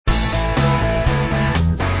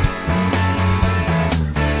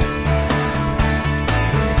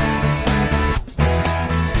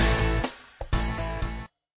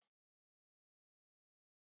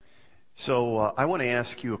So I want to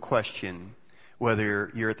ask you a question,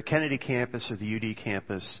 whether you're at the Kennedy campus or the UD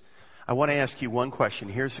campus. I want to ask you one question.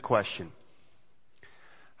 Here's the question.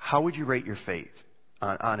 How would you rate your faith?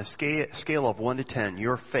 On a scale of 1 to 10,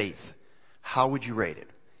 your faith, how would you rate it?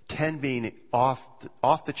 10 being off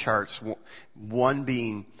the charts, 1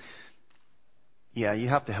 being, yeah, you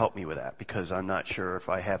have to help me with that because I'm not sure if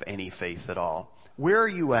I have any faith at all. Where are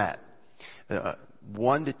you at?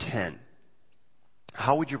 1 to 10.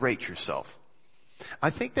 How would you rate yourself?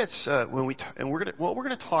 I think that's what we're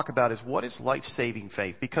going to talk about is what is life-saving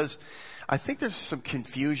faith, because I think there's some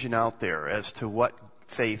confusion out there as to what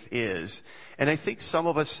faith is, and I think some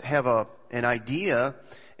of us have an idea,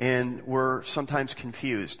 and we're sometimes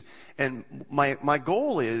confused. And my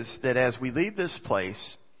goal is that as we leave this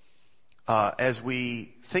place, as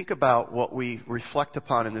we think about what we reflect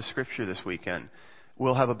upon in the Scripture this weekend,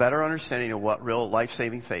 we'll have a better understanding of what real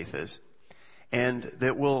life-saving faith is. And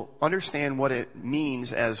that we'll understand what it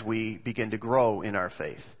means as we begin to grow in our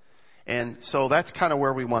faith. And so that's kind of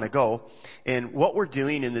where we want to go. And what we're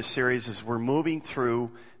doing in this series is we're moving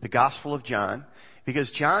through the Gospel of John, because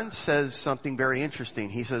John says something very interesting.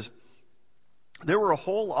 He says, there were a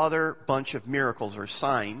whole other bunch of miracles or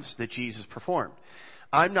signs that Jesus performed.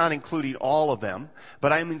 I'm not including all of them,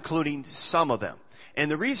 but I'm including some of them. And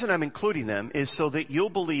the reason I'm including them is so that you'll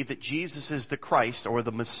believe that Jesus is the Christ or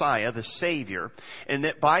the Messiah, the Savior, and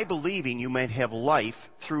that by believing you might have life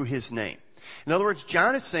through His name. In other words,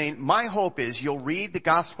 John is saying, my hope is you'll read the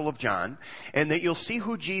Gospel of John and that you'll see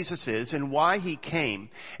who Jesus is and why He came.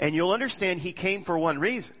 And you'll understand He came for one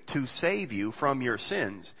reason, to save you from your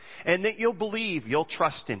sins. And that you'll believe, you'll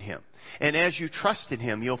trust in Him. And as you trust in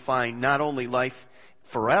Him, you'll find not only life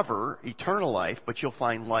forever, eternal life, but you'll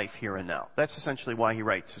find life here and now. That's essentially why he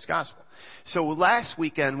writes his gospel. So last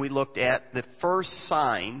weekend we looked at the first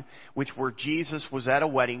sign, which were Jesus was at a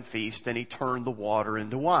wedding feast and he turned the water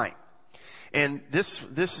into wine. And this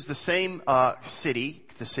is the same city,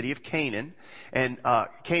 the city of Cana,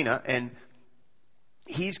 and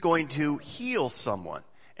he's going to heal someone.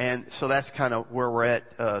 And so that's kind of where we're at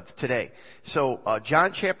today. So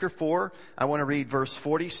John chapter 4, I want to read verse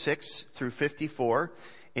 46 through 54,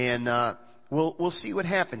 and we'll see what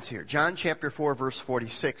happens here. John chapter 4, verse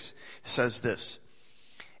 46 says this,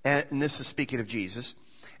 and this is speaking of Jesus.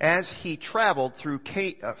 As he traveled through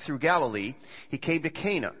Galilee, he came to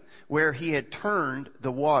Cana, where he had turned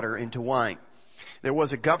the water into wine. There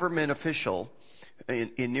was a government official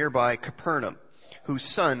in nearby Capernaum, whose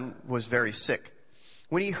son was very sick.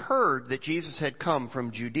 When he heard that Jesus had come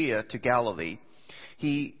from Judea to Galilee,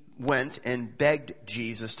 he went and begged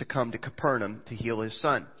Jesus to come to Capernaum to heal his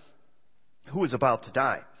son, who was about to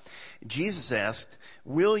die. Jesus asked,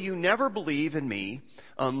 "Will you never believe in me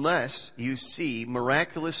unless you see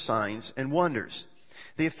miraculous signs and wonders?"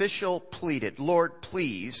 The official pleaded, "Lord,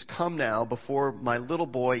 please come now before my little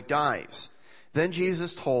boy dies." Then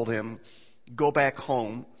Jesus told him, "Go back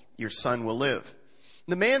home, your son will live."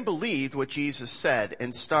 The man believed what Jesus said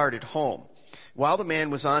and started home. While the man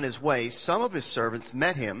was on his way, some of his servants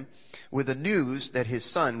met him with the news that his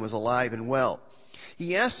son was alive and well.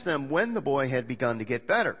 He asked them when the boy had begun to get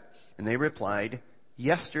better, and they replied,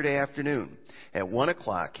 "Yesterday afternoon, at 1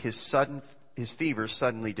 o'clock, his fever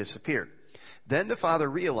suddenly disappeared." Then the father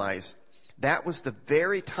realized that was the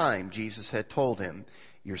very time Jesus had told him,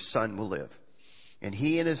 "Your son will live." And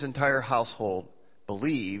he and his entire household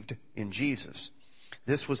believed in Jesus.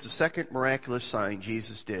 This was the second miraculous sign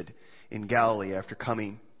Jesus did in Galilee after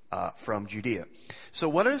coming from Judea. So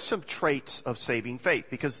what are some traits of saving faith?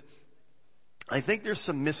 Because I think there's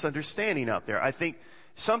some misunderstanding out there. I think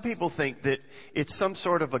some people think that it's some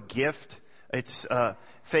sort of a gift.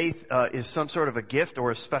 Faith is some sort of a gift or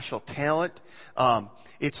a special talent.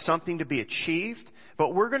 It's something to be achieved.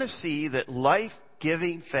 But we're going to see that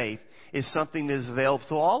life-giving faith is something that is available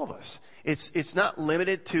to all of us. It's not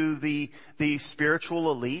limited to the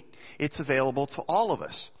spiritual elite. It's available to all of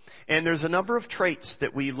us. And there's a number of traits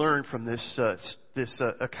that we learn from this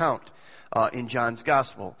account in John's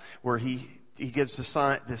Gospel, where he gives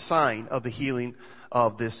the sign of the healing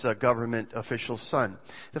of this government official's son.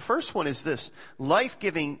 The first one is this: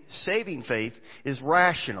 life-giving, saving faith is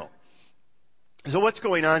rational. So what's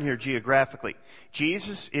going on here geographically?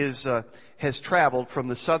 Jesus has traveled from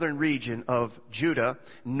the southern region of Judah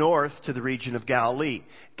north to the region of Galilee.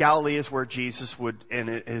 Galilee is where Jesus and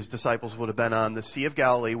his disciples would have been on the Sea of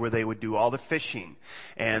Galilee, where they would do all the fishing,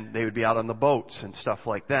 and they would be out on the boats and stuff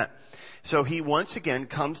like that. So he once again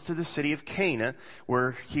comes to the city of Cana,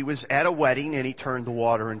 where he was at a wedding and he turned the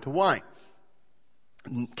water into wine.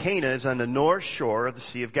 Cana is on the north shore of the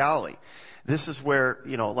Sea of Galilee. This is where,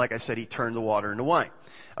 like I said, he turned the water into wine.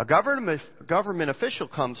 A government official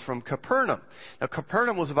comes from Capernaum. Now,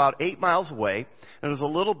 Capernaum was about 8 miles away, and it was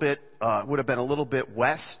would have been a little bit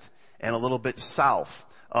west and a little bit south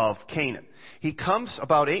of Canaan. He comes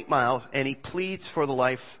about 8 miles, and he pleads for the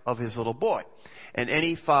life of his little boy. And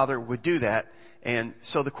any father would do that. And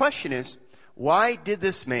so the question is, why did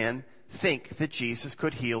this man think that Jesus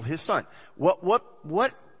could heal his son?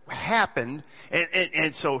 What happened?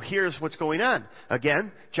 And so here's what's going on.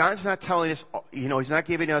 Again, John's not telling us, he's not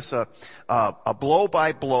giving us a blow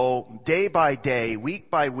by blow, day by day,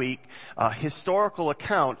 week by week, historical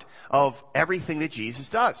account of everything that Jesus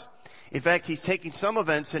does. In fact, he's taking some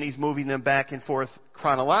events and he's moving them back and forth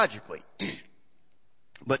chronologically.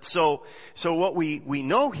 But so what we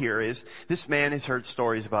know here is this man has heard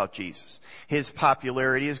stories about Jesus. His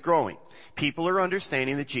popularity is growing. People are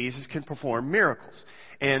understanding that Jesus can perform miracles.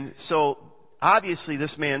 And so obviously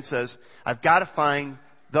this man says, I've got to find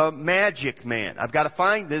the magic man. I've got to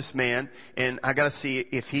find this man, and I've got to see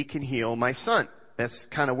if he can heal my son. That's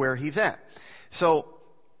kind of where he's at. So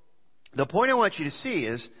the point I want you to see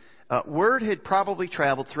is, word had probably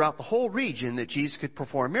traveled throughout the whole region that Jesus could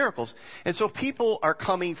perform miracles. And so people are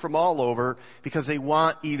coming from all over because they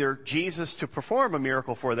want either Jesus to perform a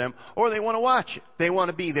miracle for them or they want to watch it. They want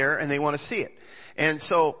to be there and they want to see it. And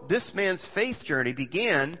so this man's faith journey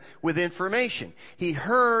began with information. He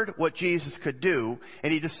heard what Jesus could do,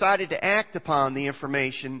 and he decided to act upon the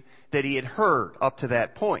information that he had heard up to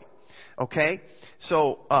that point. Okay?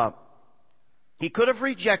 So, he could have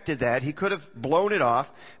rejected that. He could have blown it off.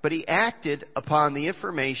 But he acted upon the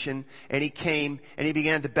information, and he came and he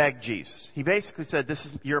began to beg Jesus. He basically said,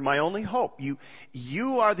 you're my only hope.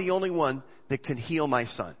 You are the only one that can heal my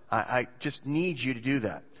son. I just need you to do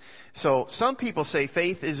that. So some people say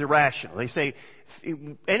faith is irrational. They say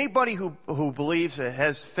anybody who believes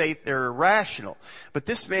has faith, they're irrational. But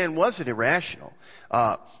this man wasn't irrational.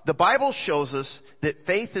 The Bible shows us that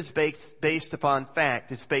faith is based upon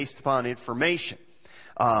fact. It's based upon information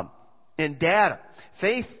and data.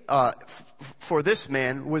 Faith for this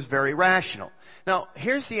man was very rational. Now,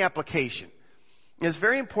 here's the application. It's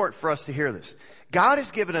very important for us to hear this. God has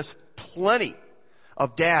given us plenty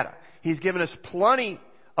of data. He's given us plenty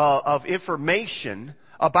of information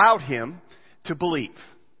about Him to believe,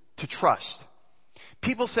 to trust.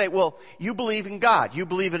 People say, well, you believe in God. You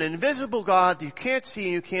believe in an invisible God that you can't see,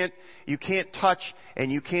 you can't touch,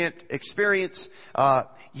 and you can't experience.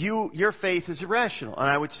 Your faith is irrational. And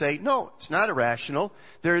I would say, no, it's not irrational.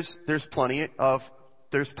 There's plenty of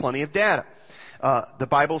data. The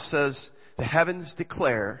Bible says the heavens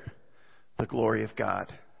declare the glory of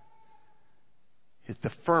God.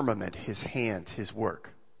 The firmament, His hand, His work.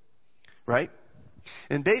 Right?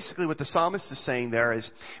 And basically what the psalmist is saying there is,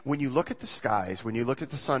 when you look at the skies, when you look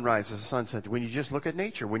at the sunrise, the sunset, when you just look at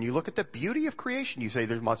nature, when you look at the beauty of creation, you say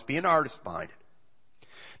there must be an artist behind it.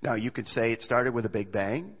 Now, you could say it started with a Big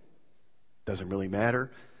Bang. Doesn't really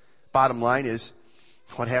matter. Bottom line is,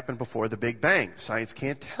 what happened before the Big Bang? Science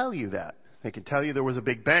can't tell you that. They can tell you there was a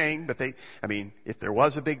Big Bang, but if there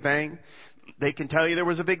was a Big Bang, they can tell you there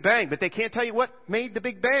was a Big Bang, but they can't tell you what made the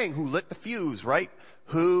Big Bang, who lit the fuse, right?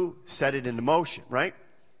 Who set it into motion, right?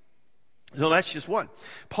 So that's just one.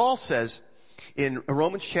 Paul says in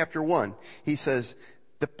Romans chapter 1, he says,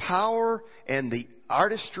 the power and the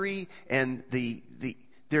artistry and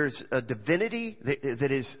there's a divinity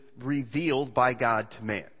that is revealed by God to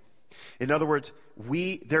man. In other words,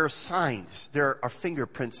 there are signs, there are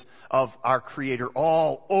fingerprints of our Creator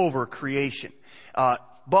all over creation.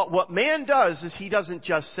 But what man does is he doesn't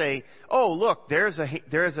just say, oh, look, there's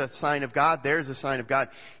a sign of God, there's a sign of God.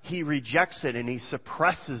 He rejects it and he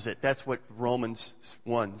suppresses it. That's what Romans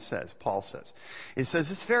 1 says, Paul says. It says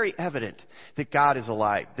it's very evident that God is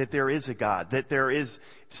alive, that there is a God, that there is...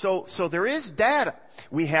 So there is data.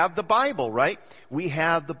 We have the Bible, right? We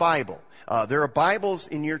have the Bible. There are Bibles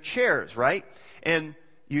in your chairs, right? And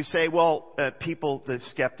you say, well, the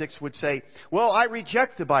skeptics would say, well, I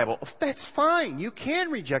reject the Bible. That's fine. You can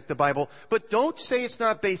reject the Bible, but don't say it's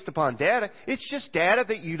not based upon data. It's just data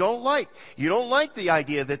that you don't like. You don't like the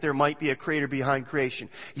idea that there might be a creator behind creation.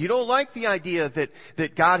 You don't like the idea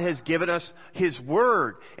that God has given us His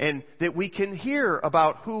Word and that we can hear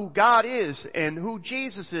about who God is and who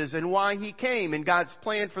Jesus is and why He came and God's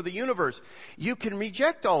plan for the universe. You can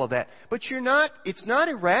reject all of that, but it's not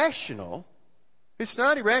irrational. It's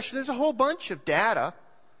not irrational. There's a whole bunch of data.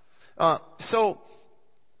 So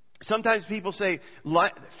sometimes people say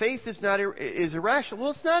faith is irrational.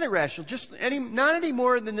 Well, it's not irrational. Not any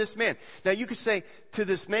more than this man. Now you could say to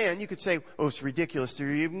this man, oh, it's ridiculous.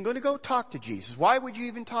 You're even going to go talk to Jesus. Why would you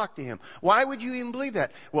even talk to Him? Why would you even believe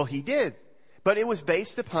that? Well, he did. But it was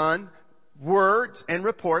based upon words and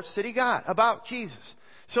reports that he got about Jesus.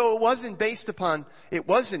 So it wasn't irrational.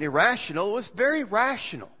 It was very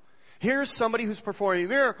rational. Here's somebody who's performing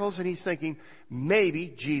miracles, and he's thinking,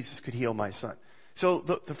 maybe Jesus could heal my son. So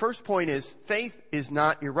the first point is, faith is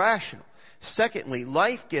not irrational. Secondly,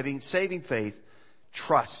 life-giving, saving faith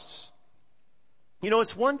trusts.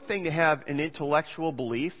 It's one thing to have an intellectual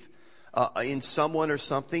belief in someone or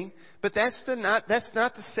something, but that's not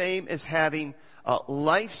the same as having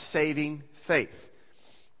life-saving faith.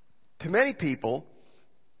 To many people,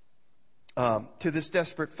 to this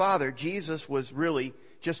desperate father, Jesus was really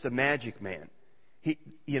just a magic man.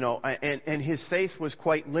 And his faith was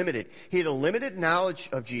quite limited. He had a limited knowledge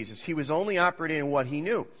of Jesus. He was only operating in what he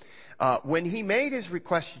knew. When he made his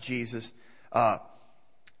request to Jesus, and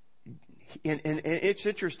it's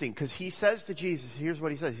interesting because he says to Jesus, here's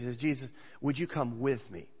what he says. He says, Jesus, would you come with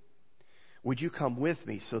me? Would you come with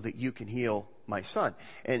me so that you can heal my son?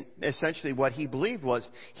 And essentially what he believed was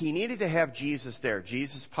he needed to have Jesus there.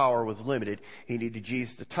 Jesus' power was limited. He needed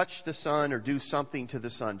Jesus to touch the son or do something to the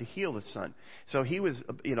son to heal the son. So he was,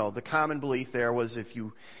 the common belief there was if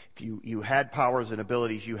you had powers and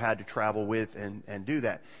abilities, you had to travel with and do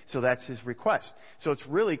that. So that's his request. So it's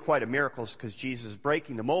really quite a miracle because Jesus is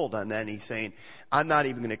breaking the mold on that, and he's saying, I'm not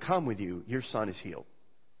even going to come with you. Your son is healed.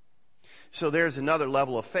 So there's another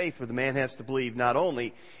level of faith where the man has to believe not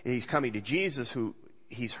only he's coming to Jesus, who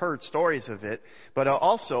he's heard stories of it, but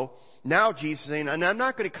also now Jesus is saying, and I'm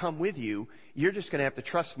not going to come with you. You're just going to have to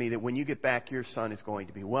trust me that when you get back, your son is going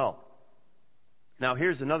to be well. Now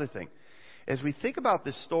here's another thing. As we think about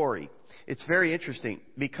this story, it's very interesting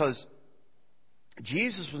because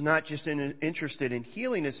Jesus was not just interested in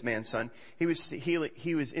healing this man's son. He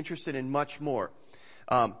was interested in much more.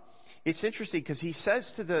 It's interesting because he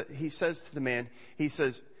says to the man,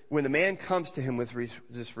 when the man comes to him with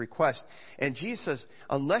this request, and Jesus says,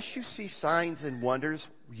 unless you see signs and wonders,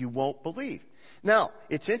 you won't believe. Now,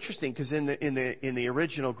 it's interesting because in the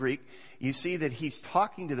original Greek, you see that he's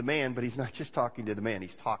talking to the man, but he's not just talking to the man,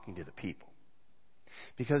 he's talking to the people.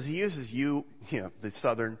 Because he uses the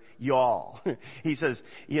southern y'all. He says,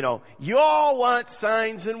 you all want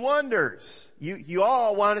signs and wonders. You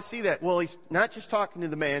all want to see that. Well, he's not just talking to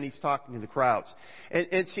the man, he's talking to the crowds.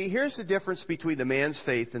 And see, here's the difference between the man's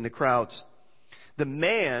faith and the crowds. The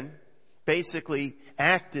man basically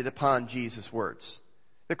acted upon Jesus' words.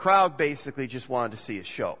 The crowd basically just wanted to see a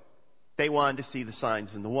show. They wanted to see the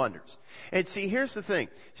signs and the wonders. And see, here's the thing.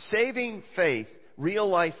 Saving faith, real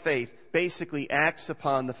life faith, basically acts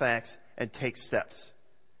upon the facts and takes steps.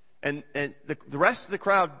 And the rest of the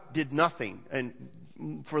crowd did nothing. And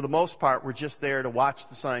for the most part, were just there to watch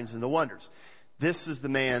the signs and the wonders. This is the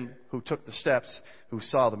man who took the steps, who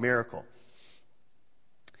saw the miracle.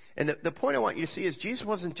 And the point I want you to see is Jesus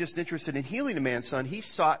wasn't just interested in healing the man's son. He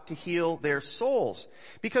sought to heal their souls.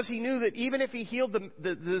 Because he knew that even if he healed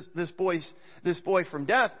this boy from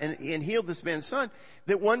death and healed this man's son,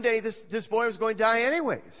 that one day this boy was going to die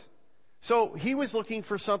anyways. So he was looking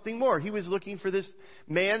for something more. He was looking for this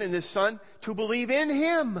man and this son to believe in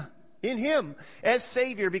him as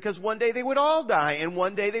Savior, because one day they would all die and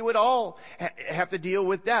one day they would all have to deal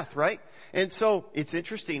with death, right? And so it's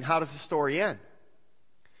interesting, how does the story end?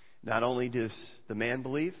 Not only does the man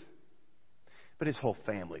believe, but his whole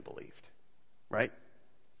family believed, right?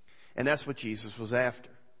 And that's what Jesus was after.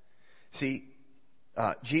 See,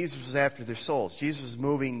 Jesus was after their souls. Jesus was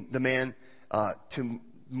moving the man to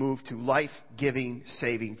move to life-giving,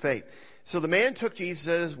 saving faith. So the man took Jesus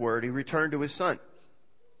at his word. He returned to his son.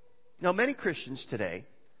 Now, many Christians today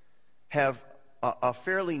have a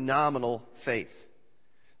fairly nominal faith.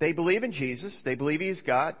 They believe in Jesus. They believe He is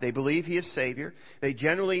God. They believe He is Savior. They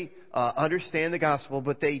generally understand the gospel,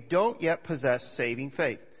 but they don't yet possess saving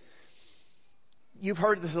faith. You've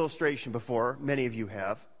heard this illustration before. Many of you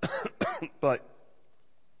have. But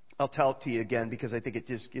I'll tell it to you again because I think it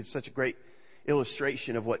just gives such a great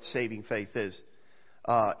illustration of what saving faith is.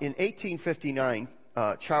 In 1859,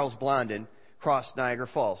 Charles Blondin crossed Niagara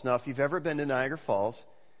Falls. Now, if you've ever been to Niagara Falls,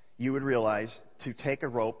 you would realize to take a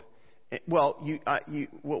rope. Well,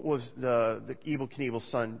 what was the Evel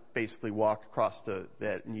Knievel's son basically walked across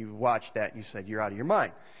that, and you watched that, and you said, you're out of your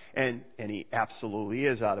mind. And he absolutely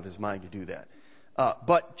is out of his mind to do that.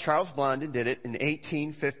 But Charles Blondin did it in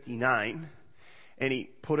 1859, and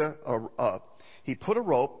he put a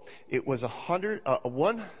rope. It was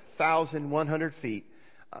 1,100 feet.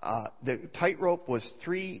 The tightrope was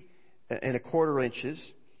 3 1/4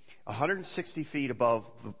 inches, 160 feet above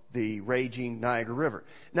the raging Niagara River.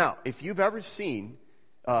 Now, if you've ever seen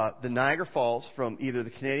the Niagara Falls from either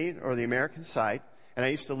the Canadian or the American side, and I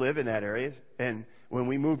used to live in that area, and When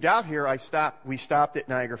we moved out here, we stopped at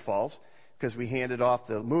Niagara Falls because we handed off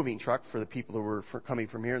the moving truck for the people who were coming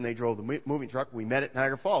from here, and they drove the moving truck. We met at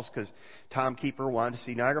Niagara Falls because Tom Keeper wanted to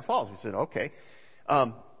see Niagara Falls. We said, okay.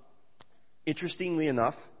 Interestingly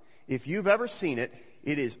enough, if you've ever seen it,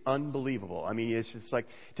 it is unbelievable. I mean, it's like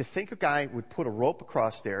to think a guy would put a rope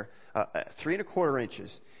across there, 3¼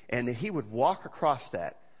 inches, and that he would walk across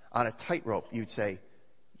that on a tightrope. You'd say,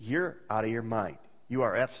 "You're out of your mind. You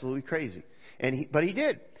are absolutely crazy." But he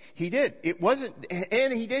did. He did. It wasn't,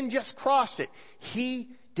 and he didn't just cross it. He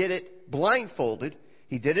did it blindfolded.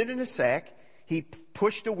 He did it in a sack. He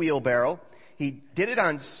pushed a wheelbarrow. He did it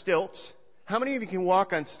on stilts. How many of you can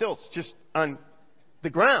walk on stilts just on the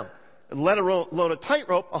ground? Let alone a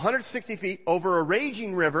tightrope, 160 feet over a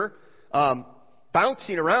raging river,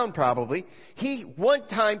 bouncing around probably. He one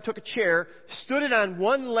time took a chair, stood it on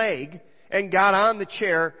one leg, and got on the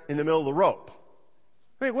chair in the middle of the rope.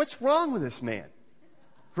 I mean, what's wrong with this man?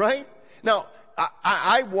 Right? Now,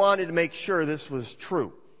 I wanted to make sure this was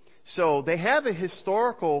true. So they have a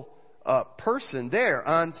historical person there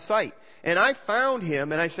on site. And I found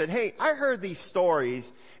him, and I said, "Hey, I heard these stories."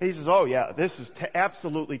 And he says, "Oh, yeah, this is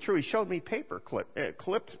absolutely true." He showed me paper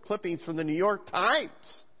clippings from the New York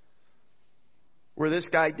Times where this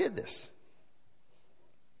guy did this.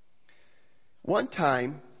 One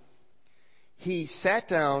time, he sat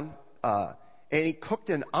down and he cooked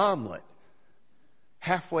an omelet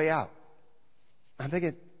halfway out. I'm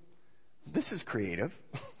thinking, this is creative.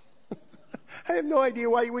 I have no idea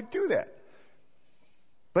why you would do that.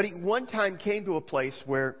 But he one time came to a place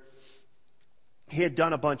where he had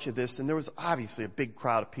done a bunch of this, and there was obviously a big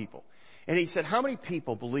crowd of people. And he said, "How many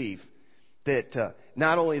people believe that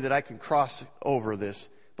not only that I can cross over this,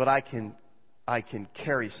 but I can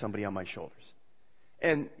carry somebody on my shoulders?"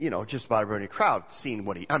 And, just about everybody in the crowd seeing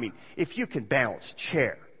if you can balance a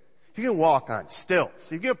chair, if you can walk on stilts,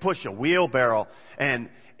 if you can push a wheelbarrow, and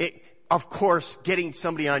of course, getting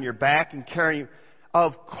somebody on your back and carrying you,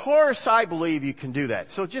 of course I believe you can do that.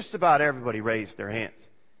 So just about everybody raised their hands.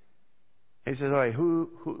 He said, "All right,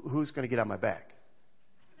 who's going to get on my back?"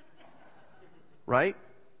 Right?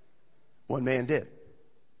 One man did.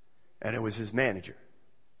 And it was his manager.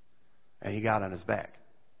 And he got on his back.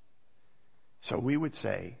 So we would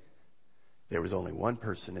say there was only one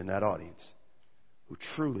person in that audience who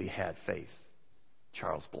truly had faith.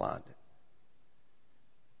 Charles Blondin.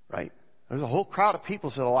 Right? There's a whole crowd of people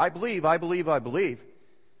who said, "Oh, I believe, I believe, I believe."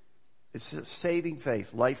 It's a saving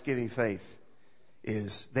faith, life-giving faith.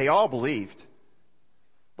 They all believed,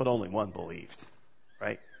 but only one believed.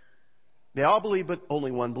 Right? They all believed, but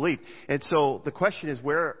only one believed. And so the question is,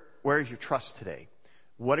 where is your trust today?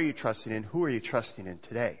 What are you trusting in? Who are you trusting in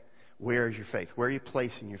today? Where is your faith? Where are you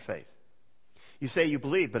placing your faith? You say you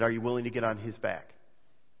believe, but are you willing to get on his back?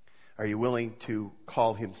 Are you willing to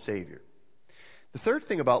call him Savior? The third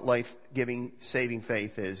thing about life-giving, saving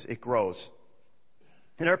faith is it grows.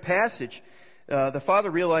 In our passage, the father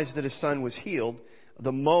realized that his son was healed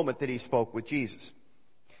the moment that he spoke with Jesus.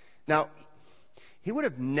 Now, he would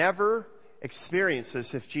have never experienced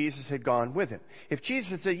this if Jesus had gone with him. If Jesus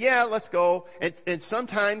had said, "Yeah, let's go," and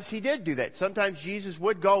sometimes he did do that. Sometimes Jesus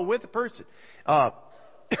would go with a person.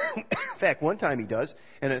 In fact, one time he does,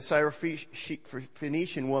 and a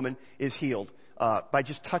Syrophoenician woman is healed by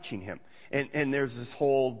just touching him. And there's this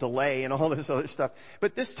whole delay and all this other stuff.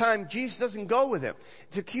 But this time, Jesus doesn't go with him.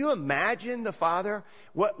 So can you imagine the father?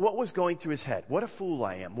 What was going through his head? What a fool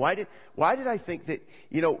I am. Why did I think that,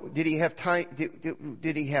 did he have time?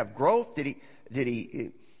 Did he have growth?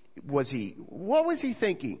 What was he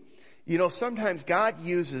thinking? Sometimes God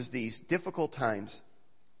uses these difficult times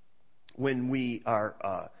when we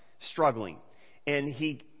are struggling. And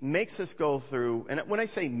he makes us go through, and when I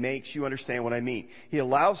say makes, you understand what I mean. He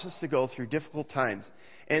allows us to go through difficult times.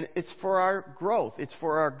 And it's for our growth. It's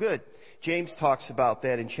for our good. James talks about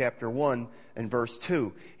that in chapter 1 and verse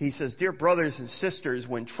 2. He says, "Dear brothers and sisters,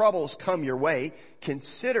 when troubles come your way,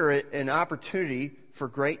 consider it an opportunity for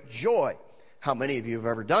great joy." How many of you have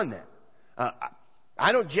ever done that?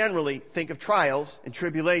 I don't generally think of trials and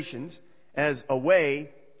tribulations as a way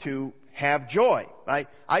to have joy.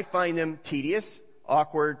 I find them tedious,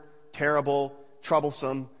 awkward, terrible,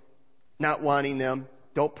 troublesome, not wanting them,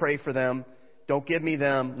 don't pray for them, don't give me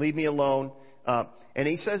them, leave me alone. And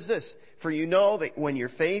he says this, "For you know that when your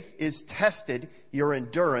faith is tested, your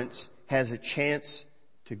endurance has a chance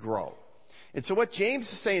to grow." And so what James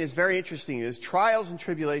is saying is very interesting, is trials and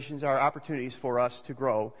tribulations are opportunities for us to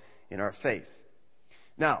grow in our faith.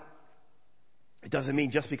 Now, it doesn't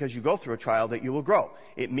mean just because you go through a trial that you will grow.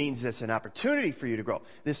 It means it's an opportunity for you to grow.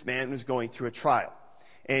 This man was going through a trial.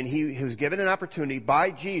 and he was given an opportunity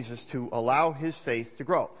by Jesus to allow his faith to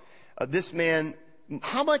grow. This man,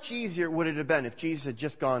 how much easier would it have been if Jesus had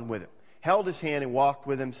just gone with him? Held his hand and walked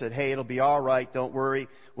with him, said, hey, it'll be all right, don't worry,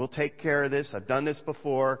 we'll take care of this, I've done this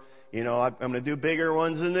before, I'm going to do bigger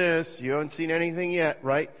ones than this, you haven't seen anything yet,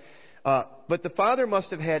 right? But the father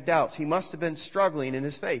must have had doubts. He must have been struggling in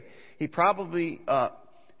his faith. He probably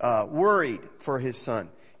worried for his son.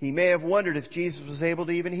 He may have wondered if Jesus was able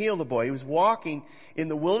to even heal the boy. He was walking in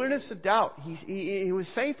the wilderness of doubt.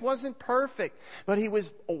 His faith wasn't perfect, but he was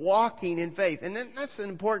walking in faith. And that's an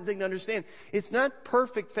important thing to understand. It's not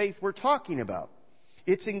perfect faith we're talking about.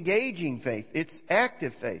 It's engaging faith. It's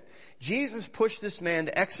active faith. Jesus pushed this man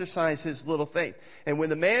to exercise his little faith. And when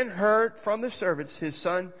the man heard from the servants his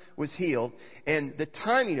son was healed, and the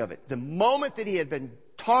timing of it, the moment that he had been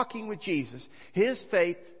talking with Jesus, his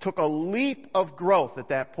faith took a leap of growth at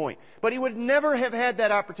that point. But he would never have had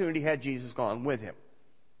that opportunity had Jesus gone with him.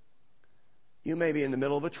 You may be in the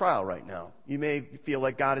middle of a trial right now. You may feel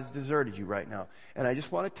like God has deserted you right now. And I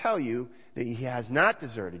just want to tell you that He has not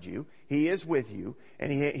deserted you. He is with you.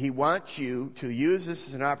 And He wants you to use this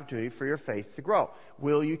as an opportunity for your faith to grow.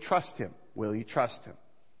 Will you trust Him? Will you trust Him?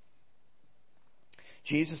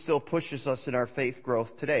 Jesus still pushes us in our faith growth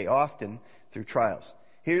today, often through trials.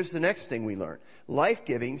 Here's the next thing we learn.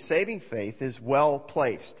 Life-giving, saving faith is well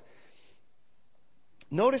placed.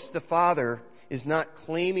 Notice the Father is not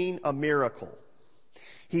claiming a miracle.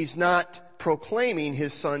 He's not proclaiming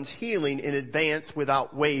His Son's healing in advance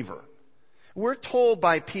without waver. We're told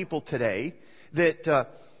by people today that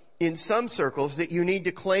in some circles that you need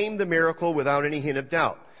to claim the miracle without any hint of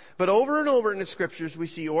doubt. But over and over in the Scriptures, we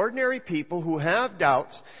see ordinary people who have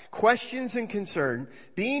doubts, questions, and concern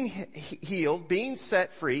being healed, being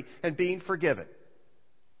set free, and being forgiven.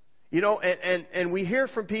 And we hear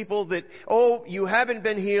from people that, oh, you haven't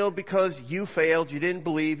been healed because you failed, you didn't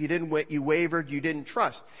believe, you wavered, you didn't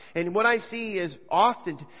trust. And what I see is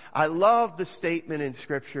often, I love the statement in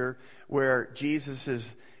Scripture where Jesus is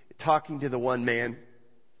talking to the one man,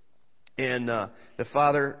 and the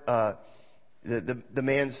Father, the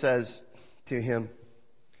man says to him,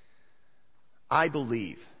 I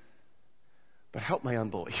believe, but help my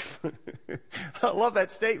unbelief. I love that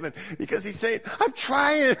statement because he's saying, I'm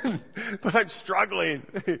trying, but I'm struggling.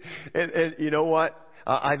 And you know what?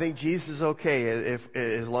 I think Jesus is okay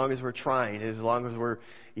as long as we're trying, as long as we're,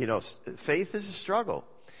 faith is a struggle.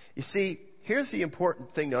 You see, here's the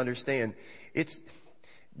important thing to understand.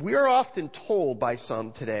 We are often told by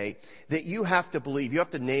some today that you have to believe. You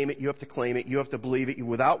have to name it. You have to claim it. You have to believe it.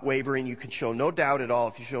 Without wavering, you can show no doubt at all.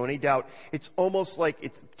 If you show any doubt, it's almost like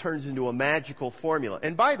it turns into a magical formula.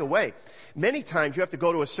 And by the way, many times you have to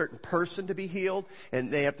go to a certain person to be healed,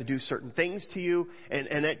 and they have to do certain things to you. And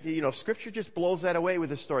Scripture just blows that away with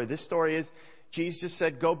this story. This story is, Jesus just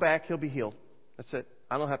said, go back, he'll be healed. That's it.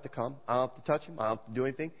 I don't have to come. I don't have to touch him. I don't have to do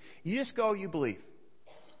anything. You just go, you believe.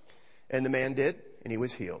 And the man did, and he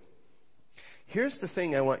was healed. Here's the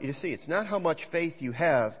thing I want you to see. It's not how much faith you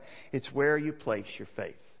have, it's where you place your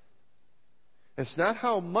faith. It's not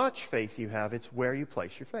how much faith you have, it's where you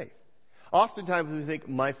place your faith. Oftentimes we think,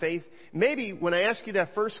 my faith, maybe when I asked you that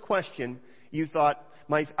first question, you thought,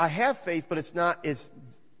 I have faith, but it's not as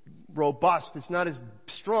robust, it's not as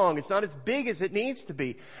strong, it's not as big as it needs to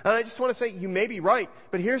be. And I just want to say, you may be right,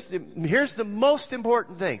 but here's the most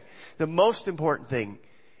important thing. The most important thing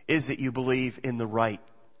is that you believe in the right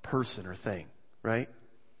person or thing, right?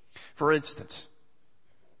 For instance,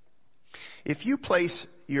 if you place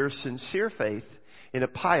your sincere faith in a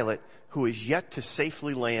pilot who is yet to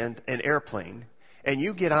safely land an airplane, and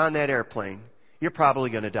you get on that airplane, you're probably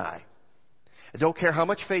going to die. I don't care how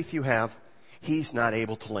much faith you have, he's not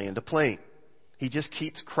able to land a plane. He just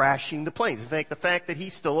keeps crashing the planes. In fact, the fact that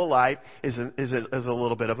he's still alive is a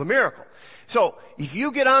little bit of a miracle. So, if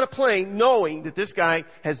you get on a plane knowing that this guy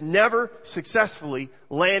has never successfully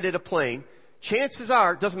landed a plane, chances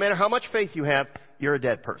are, doesn't matter how much faith you have, you're a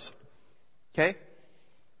dead person. Okay?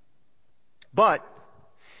 But,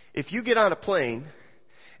 if you get on a plane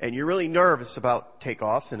and you're really nervous about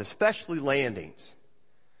takeoffs and especially landings,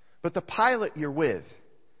 but the pilot you're with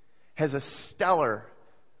has a stellar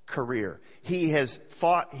career. He has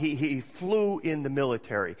fought, he flew in the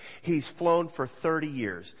military. He's flown for 30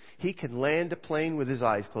 years. He can land a plane with his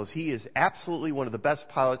eyes closed. He is absolutely one of the best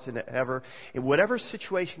pilots ever. In whatever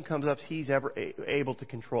situation comes up, he's ever able to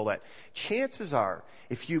control that. Chances are,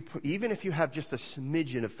 even if you have just a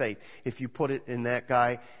smidgen of faith, if you put it in that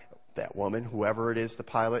guy, that woman, whoever it is, the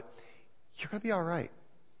pilot, you're going to be all right.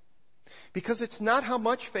 Because it's not how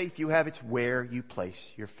much faith you have, it's where you place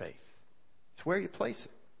your faith. It's where you place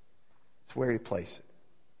it. It's where you place it.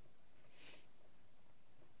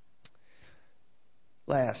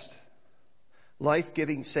 Last,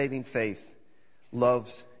 life-giving, saving faith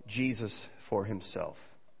loves Jesus for himself.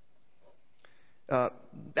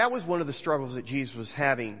 That was one of the struggles that Jesus was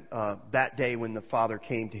having that day when the Father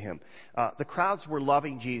came to him. The crowds were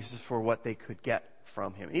loving Jesus for what they could get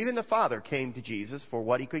from him. Even the Father came to Jesus for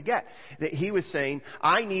what he could get. That he was saying,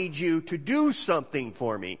 I need you to do something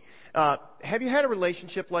for me. Have you had a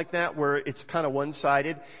relationship like that where it's kind of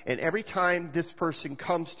one-sided, and every time this person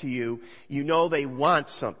comes to you, you know they want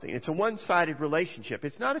something? It's a one-sided relationship.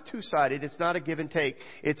 It's not a two-sided. It's not a give and take.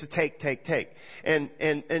 It's a take, take, take.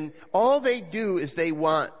 And all they do is they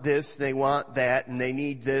want this, they want that, and they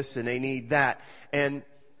need this, and they need that. And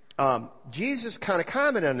Jesus kind of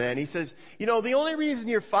commented on that, and he says, you know, the only reason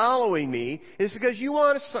you're following me is because you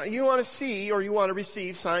want to see or you want to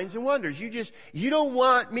receive signs and wonders. You don't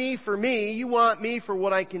want me for me. You want me for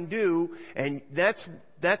what I can do, and that's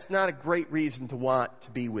not a great reason to want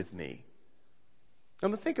to be with me.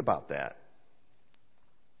 I'm gonna think about that.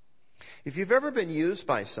 If you've ever been used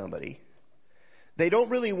by somebody, they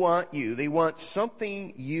don't really want you. They want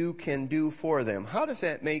something you can do for them. How does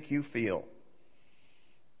that make you feel?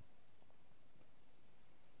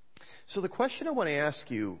 So the question I want to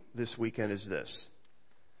ask you this weekend is this.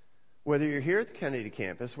 Whether you're here at the Kennedy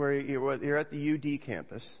campus, whether you're at the UD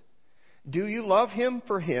campus, do you love him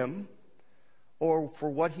or for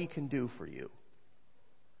what he can do for you?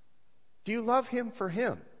 Do you love him for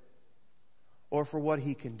him or for what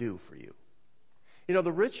he can do for you? You know,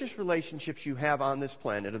 the richest relationships you have on this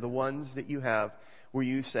planet are the ones that you have where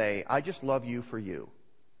you say, I just love you for you.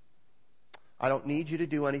 I don't need you to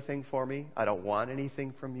do anything for me. I don't want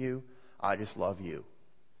anything from you. I just love you.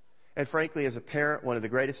 And frankly, as a parent, one of the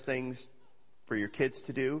greatest things for your kids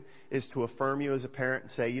to do is to affirm you as a parent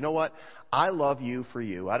and say, you know what? I love you for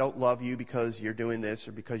you. I don't love you because you're doing this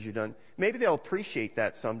or because you're done. Maybe they'll appreciate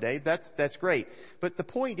that someday. That's great. But the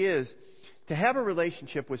point is to have a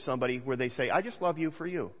relationship with somebody where they say, I just love you for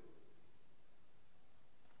you.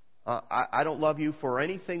 I don't love you for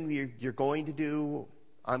anything you're going to do.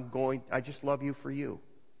 I just love you for you.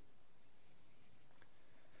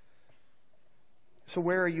 So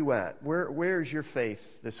where are you at? Where is your faith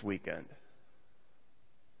this weekend?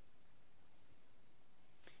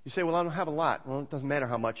 You say, well, I don't have a lot. Well, it doesn't matter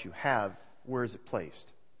how much you have. Where is it placed?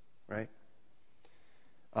 Right?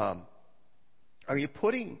 Are you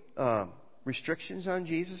putting restrictions on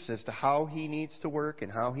Jesus as to how he needs to work and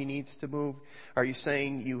how he needs to move? Are you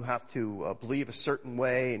saying you have to believe a certain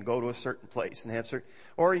way and go to a certain place and have certain...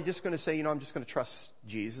 Or are you just going to say, you know, I'm just going to trust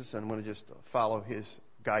Jesus and I'm going to just follow his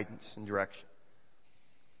guidance and direction?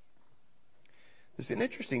 There's an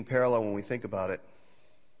interesting parallel when we think about it.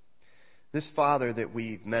 This father that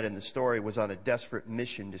we've met in the story was on a desperate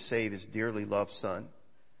mission to save his dearly loved son.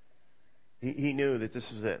 He knew that this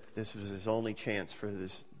was it. This was his only chance for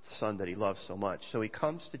this son that he loved so much. So he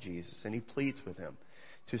comes to Jesus and he pleads with him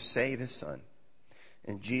to save his son.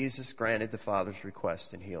 And Jesus granted the father's request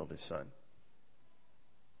and healed his son.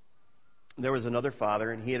 There was another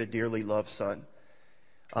father, and he had a dearly loved son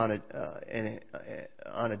on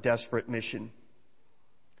a desperate mission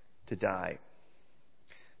to die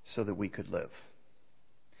so that we could live.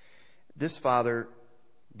 This father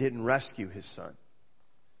didn't rescue his son.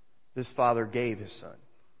 This father gave his son.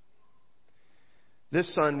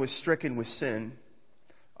 This son was stricken with sin,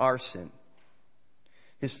 our sin.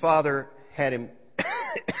 His father had him,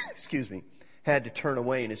 had to turn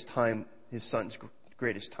away in his son's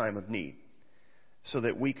greatest time of need, so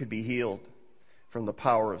that we could be healed from the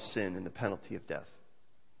power of sin and the penalty of death.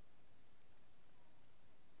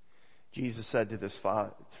 Jesus said to this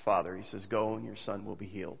father, he says, go and your son will be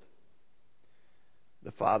healed.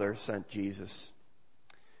 The father sent Jesus,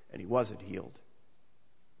 and he wasn't healed.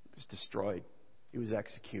 He was destroyed. He was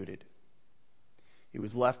executed. He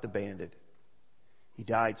was left abandoned. He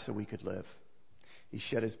died so we could live. He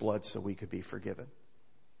shed his blood so we could be forgiven.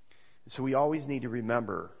 And so we always need to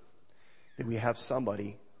remember that we have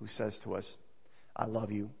somebody who says to us, I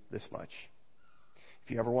love you this much.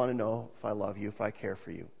 If you ever want to know if I love you, if I care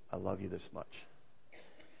for you, I love you this much.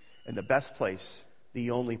 And the best place,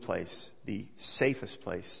 the only place, the safest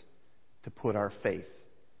place to put our faith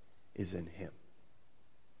is in him.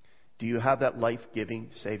 Do you have that life-giving,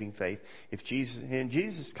 saving faith?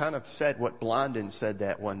 Jesus kind of said what Blondin said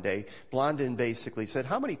that one day. Blondin basically said,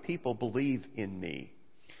 how many people believe in me?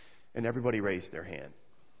 And everybody raised their hand.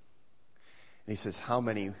 And he says, how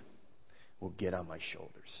many will get on my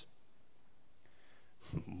shoulders?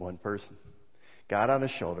 One person got on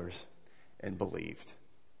his shoulders and believed.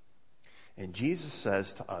 And Jesus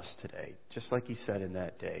says to us today, just like he said in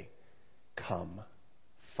that day, come,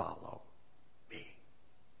 follow me.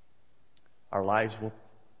 Our lives will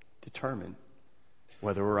determine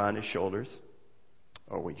whether we're on His shoulders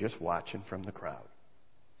or we're just watching from the crowd.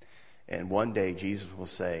 And one day Jesus will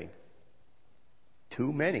say,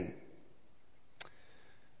 "Too many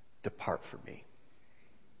depart from me.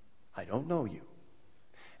 I don't know you."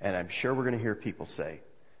 And I'm sure we're going to hear people say,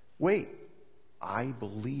 "Wait, I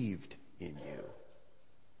believed in you,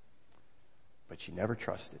 but you never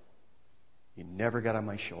trusted. You never got on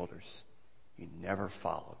my shoulders. You never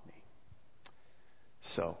followed me."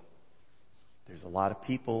 So, there's a lot of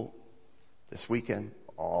people this weekend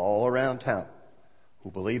all around town who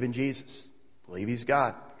believe in Jesus, believe He's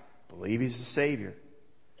God, believe He's the Savior,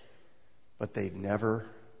 but they've never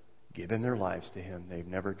given their lives to Him. They've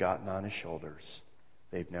never gotten on His shoulders.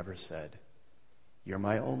 They've never said, "You're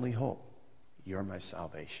my only hope. You're my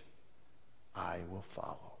salvation. I will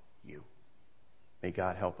follow you." May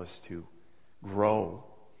God help us to grow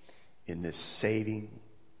in this saving,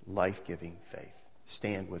 life-giving faith.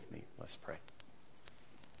 Stand with me. Let's pray.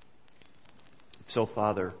 So,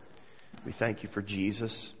 Father, we thank You for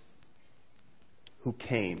Jesus, who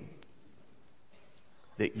came,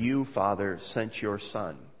 that You, Father, sent Your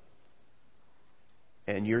Son,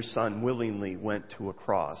 and Your Son willingly went to a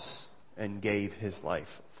cross and gave His life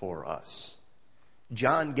for us.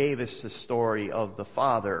 John gave us the story of the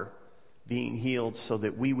Father being healed so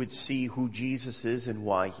that we would see who Jesus is and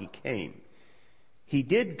why He came. He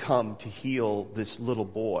did come to heal this little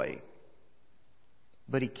boy,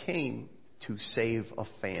 but He came to save a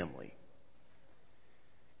family.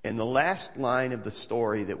 And the last line of the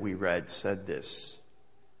story that we read said this: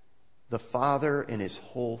 "The Father and His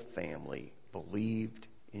whole family believed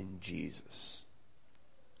in Jesus."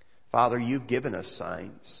 Father, You've given us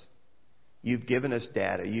signs. You've given us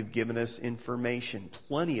data. You've given us information,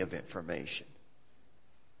 plenty of information.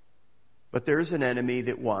 But there's an enemy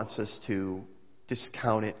that wants us to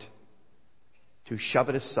discount it, to shove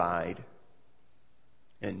it aside,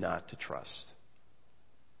 and not to trust.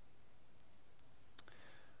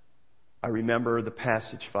 I remember the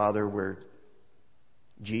passage, Father, where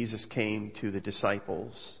Jesus came to the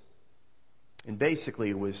disciples and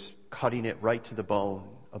basically was cutting it right to the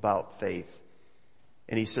bone about faith.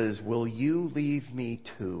 And He says, "Will you leave me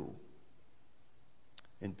too?"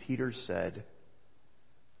 And Peter said,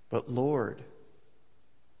 "But Lord,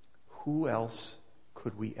 who else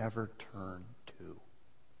could we ever turn to?"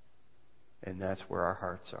 And that's where our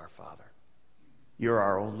hearts are, Father. You're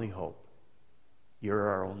our only hope. You're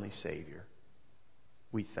our only Savior.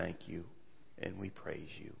 We thank You and we praise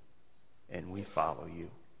You and we follow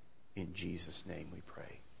You. In Jesus' name we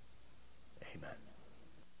pray. Amen.